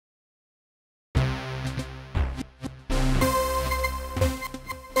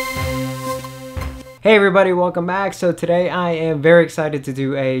Hey everybody, welcome back. So today I am very excited to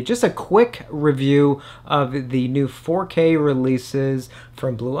do just a quick review of the new 4K releases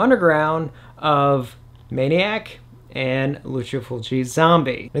from Blue Underground of Maniac and Lucio Fulci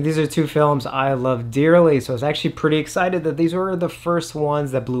Zombie. Now, these are two films I love dearly, so I was actually pretty excited that these were the first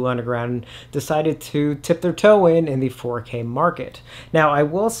ones that Blue Underground decided to tip their toe in the 4K market. Now, I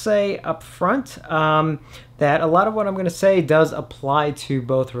will say up front that a lot of what I'm going to say does apply to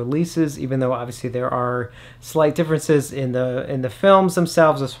both releases, even though obviously there are slight differences in the films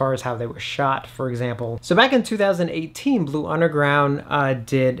themselves as far as how they were shot, for example. So back in 2018, Blue Underground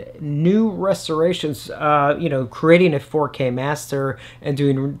did new restorations, creating a 4K master and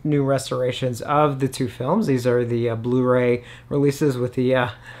doing new restorations of the two films. These are the Blu-ray releases with the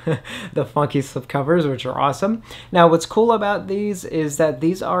the funky slipcovers, which are awesome. Now, what's cool about these is that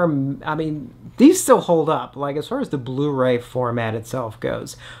these are, these still hold up, like as far as the Blu-ray format itself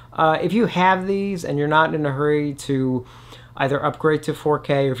goes. If you have these and you're not in a hurry to either upgrade to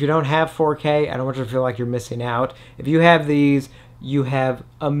 4K, or if you don't have 4K, I don't want you to feel like you're missing out. If you have these, you have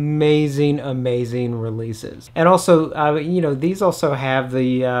amazing releases. And also, these also have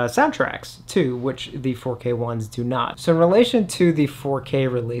the soundtracks too, which the 4K ones do not. So in relation to the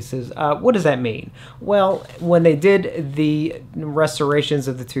 4K releases, what does that mean? Well, when they did the restorations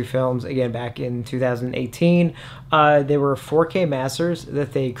of the two films, again, back in 2018, they were 4K masters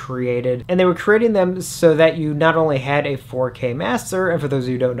that they created, and they were creating them so that you not only had a 4K master, and for those of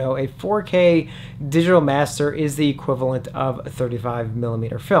you who don't know, a 4K digital master is the equivalent of a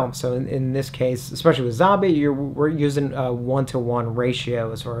 35mm film. So in this case, especially with Zombie, we're using a 1-to-1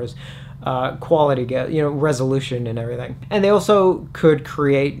 ratio as far as quality resolution and everything. And they also could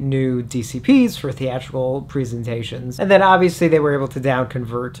create new DCPs for theatrical presentations. And then obviously they were able to down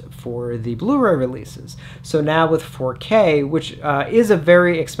convert for the Blu-ray releases. So now with 4K, which is a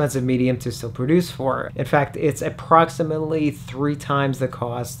very expensive medium to still produce for. In fact, it's approximately 3 times the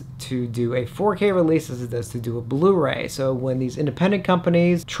cost to do a 4K release as it does to do a Blu-ray. So when these independent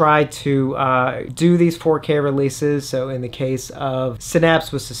companies try to do these 4K releases, so in the case of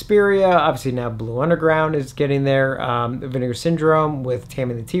Synapse with Suspiria, obviously now Blue Underground is getting their Vinegar Syndrome with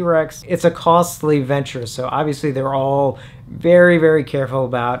Taming the T-Rex. It's a costly venture, so obviously they're all very careful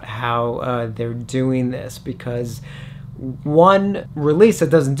about how they're doing this, because one release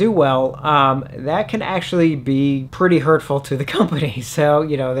that doesn't do well, that can actually be pretty hurtful to the company. So,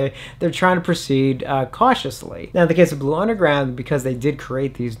 they're trying to proceed cautiously. Now, in the case of Blue Underground, because they did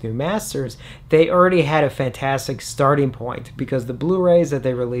create these new masters, they already had a fantastic starting point, because the Blu-rays that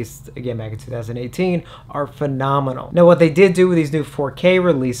they released, again, back in 2018, are phenomenal. Now, what they did do with these new 4K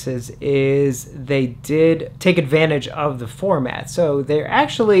releases is they did take advantage of the format. So they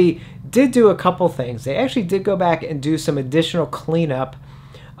actually did do a couple things. They actually did go back and do some additional cleanup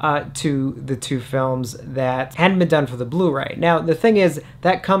to the two films that hadn't been done for the Blu-ray. Now, the thing is,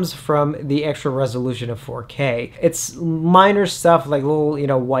 that comes from the extra resolution of 4K. It's minor stuff like little,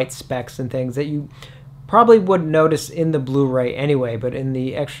 white specks and things that you probably wouldn't notice in the Blu-ray anyway, but in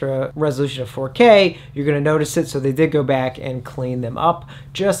the extra resolution of 4K, you're going to notice it. So they did go back and clean them up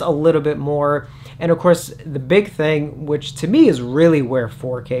just a little bit more. And of course, the big thing, which to me is really where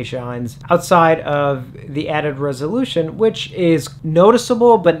 4K shines, outside of the added resolution, which is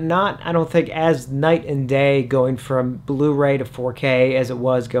noticeable, but not, I don't think, as night and day going from Blu-ray to 4K as it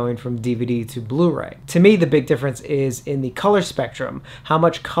was going from DVD to Blu-ray. To me, the big difference is in the color spectrum. How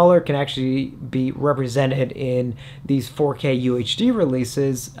much color can actually be represented in these 4K UHD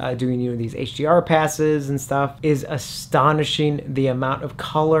releases, doing these HDR passes and stuff, is astonishing. The amount of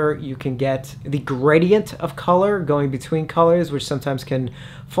color you can get, the gradient of color going between colors, which sometimes can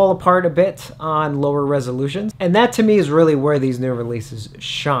fall apart a bit on lower resolutions. And that to me is really where these new releases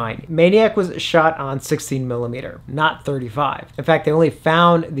shine. Maniac was shot on 16mm, not 35. In fact, they only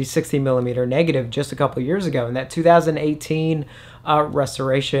found the 16mm negative just a couple years ago, and that 2018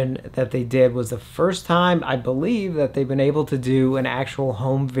 restoration that they did was the first time, I believe, that they've been able to do an actual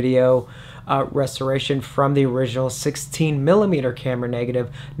home video restoration from the original 16mm camera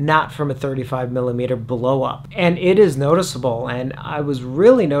negative, not from a 35mm blow up. And it is noticeable, and I was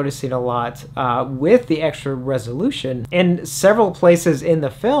really noticing a lot with the extra resolution in several places in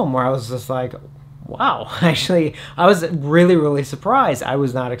the film where I was just like, wow, actually, I was really surprised. I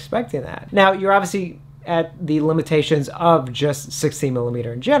was not expecting that. Now, you're obviously at the limitations of just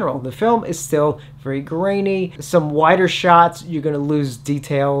 16mm in general. The film is still very grainy. Some wider shots, you're going to lose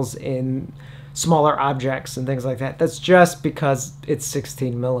details in smaller objects and things like that. That's just because it's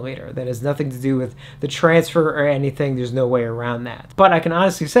 16 millimeter. That has nothing to do with the transfer or anything. There's no way around that. But I can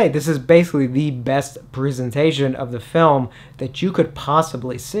honestly say this is basically the best presentation of the film that you could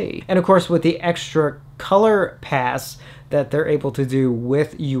possibly see. And of course, with the extra color pass that they're able to do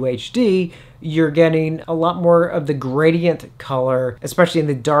with UHD, you're getting a lot more of the gradient color, especially in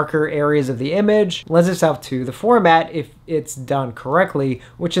the darker areas of the image. Lends itself to the format if it's done correctly,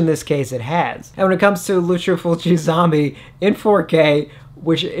 which in this case it has. And when it comes to Lucio Fulci's Zombie in 4K,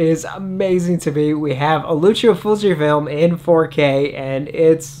 which is amazing to me, we have a Lucio Fulci film in 4K, and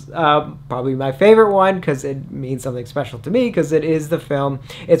it's probably my favorite one because it means something special to me, because it is the film.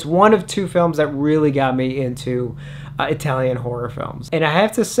 It's one of two films that really got me into Italian horror films. And I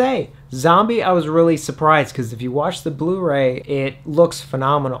have to say, Zombie, I was really surprised, because if you watch the Blu-ray, it looks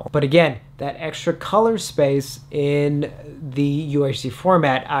phenomenal. But again, that extra color space in the UHD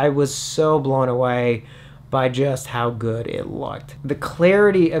format, I was so blown away by just how good it looked. The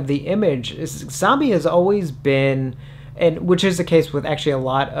clarity of the image, Zombie has always been, and which is the case with actually a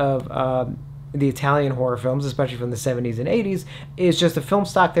lot of the Italian horror films, especially from the 70s and 80s, is just the film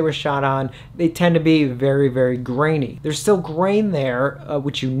stock they were shot on. They tend to be very, very grainy. There's still grain there,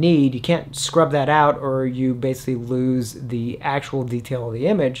 which you need. You can't scrub that out or you basically lose the actual detail of the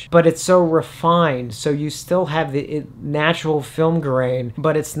image. But it's so refined, so you still have the natural film grain,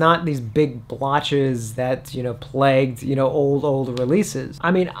 but it's not these big blotches that, you know, plagued, you know, old releases.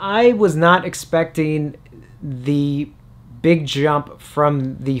 I mean, I was not expecting the big jump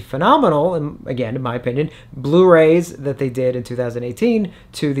from the phenomenal, and again, in my opinion, Blu-rays that they did in 2018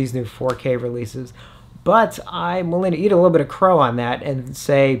 to these new 4K releases. But I'm willing to eat a little bit of crow on that and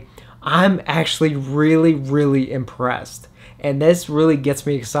say I'm actually really, really impressed. And this really gets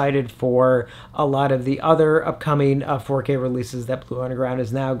me excited for a lot of the other upcoming 4K releases that Blue Underground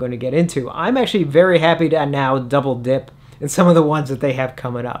is now going to get into. I'm actually very happy to now double dip in some of the ones that they have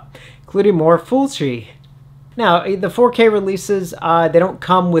coming up, including more Fulci. Now, the 4K releases, they don't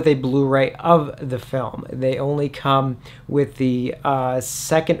come with a Blu-ray of the film. They only come with the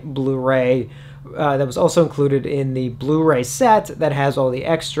second Blu-ray that was also included in the Blu-ray set that has all the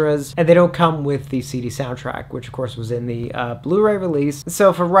extras, and they don't come with the CD soundtrack, which of course was in the Blu-ray release.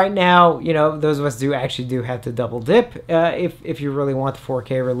 So for right now, you know, those of us do have to double dip if you really want the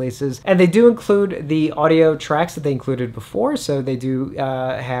 4K releases. And they do include the audio tracks that they included before, so they do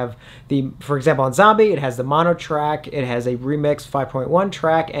have the, for example, on Zombie, it has the mono track, it has a remix 5.1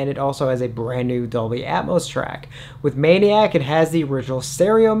 track, and it also has a brand new Dolby Atmos track. With Maniac, it has the original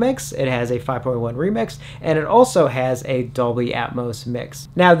stereo mix, it has a 5.1 remix, and it also has a Dolby Atmos mix.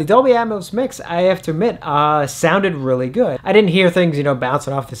 Now, the Dolby Atmos mix, I have to admit, sounded really good. I didn't hear things, you know,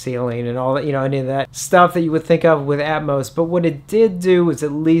 bouncing off the ceiling and all that, you know, any of that stuff that you would think of with Atmos, but what it did do was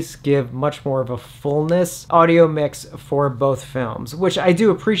at least give much more of a fullness audio mix for both films, which I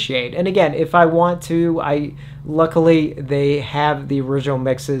do appreciate. And again, if I want to, luckily they have the original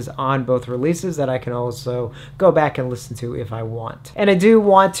mixes on both releases that I can also go back and listen to if I want. And I do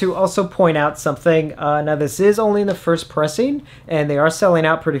want to also point out something. Now, this is only in the first pressing, and they are selling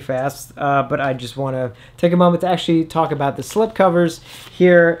out pretty fast, but I just want to take a moment to actually talk about the slipcovers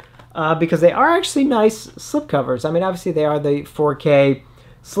here, because they are actually nice slipcovers. I mean, obviously they are the 4K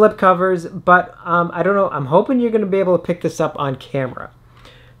slipcovers, but I don't know, I'm hoping you're going to be able to pick this up on camera.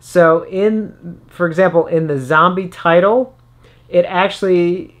 So for example, in the Zombie title, it's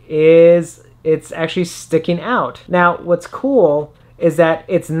actually sticking out. Now, what's cool is that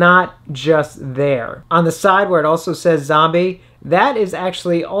it's not just there. On the side where it also says Zombie, that is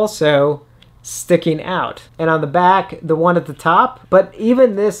actually also sticking out. And on the back, the one at the top, but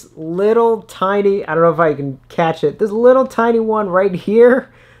even this little tiny, I don't know if I can catch it, this little tiny one right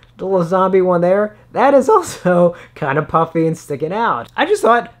here, the little Zombie one there, that is also kind of puffy and sticking out. I just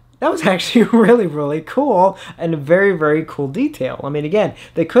thought that was actually really, really cool and a very, very cool detail. I mean, again,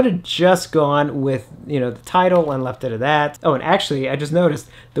 they could have just gone with, you know, the title and left it at that. Oh, and actually, I just noticed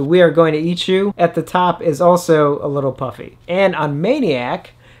the "We Are Going to Eat You" at the top is also a little puffy. And on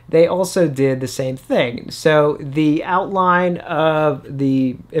Maniac, they also did the same thing. So the outline of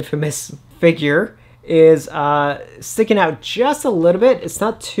the infamous figure is sticking out just a little bit. It's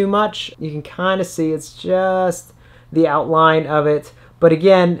not too much. You can kind of see it's just the outline of it. But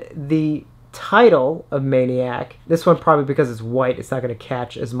again, the title of Maniac, this one probably because it's white, it's not going to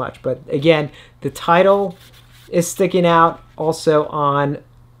catch as much. But again, the title is sticking out also on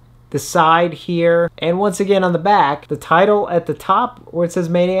the side here. And once again on the back, the title at the top where it says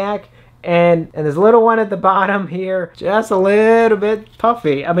Maniac And there's a little one at the bottom here, just a little bit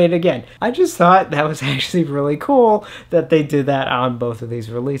puffy. I mean, again, I just thought that was actually really cool that they did that on both of these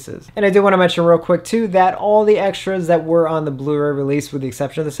releases. And I do want to mention real quick too that all the extras that were on the Blu-ray release, with the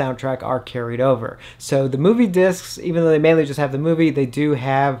exception of the soundtrack, are carried over. So the movie discs, even though they mainly just have the movie, they do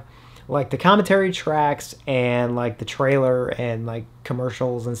have like the commentary tracks and like the trailer and like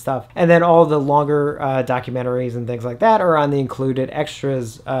commercials and stuff. And then all the longer documentaries and things like that are on the included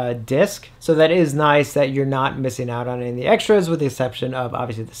extras disc. So that is nice that you're not missing out on any of the extras, with the exception of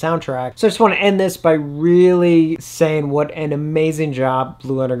obviously the soundtrack. So I just want to end this by really saying what an amazing job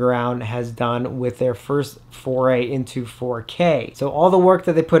Blue Underground has done with their first foray into 4K. So all the work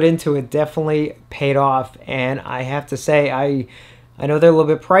that they put into it definitely paid off. And I have to say, I know they're a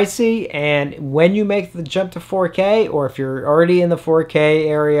little bit pricey, and when you make the jump to 4K, or if you're already in the 4K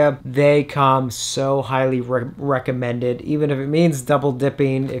area, they come so highly recommended, even if it means double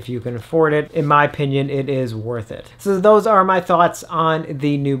dipping if you can afford it. In my opinion, it is worth it. So those are my thoughts on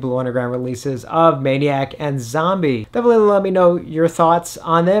the new Blue Underground releases of Maniac and Zombie. Definitely let me know your thoughts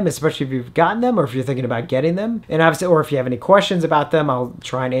on them, especially if you've gotten them or if you're thinking about getting them. And obviously, or if you have any questions about them, I'll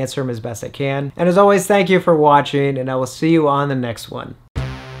try and answer them as best I can. And as always, thank you for watching, and I will see you on the next one.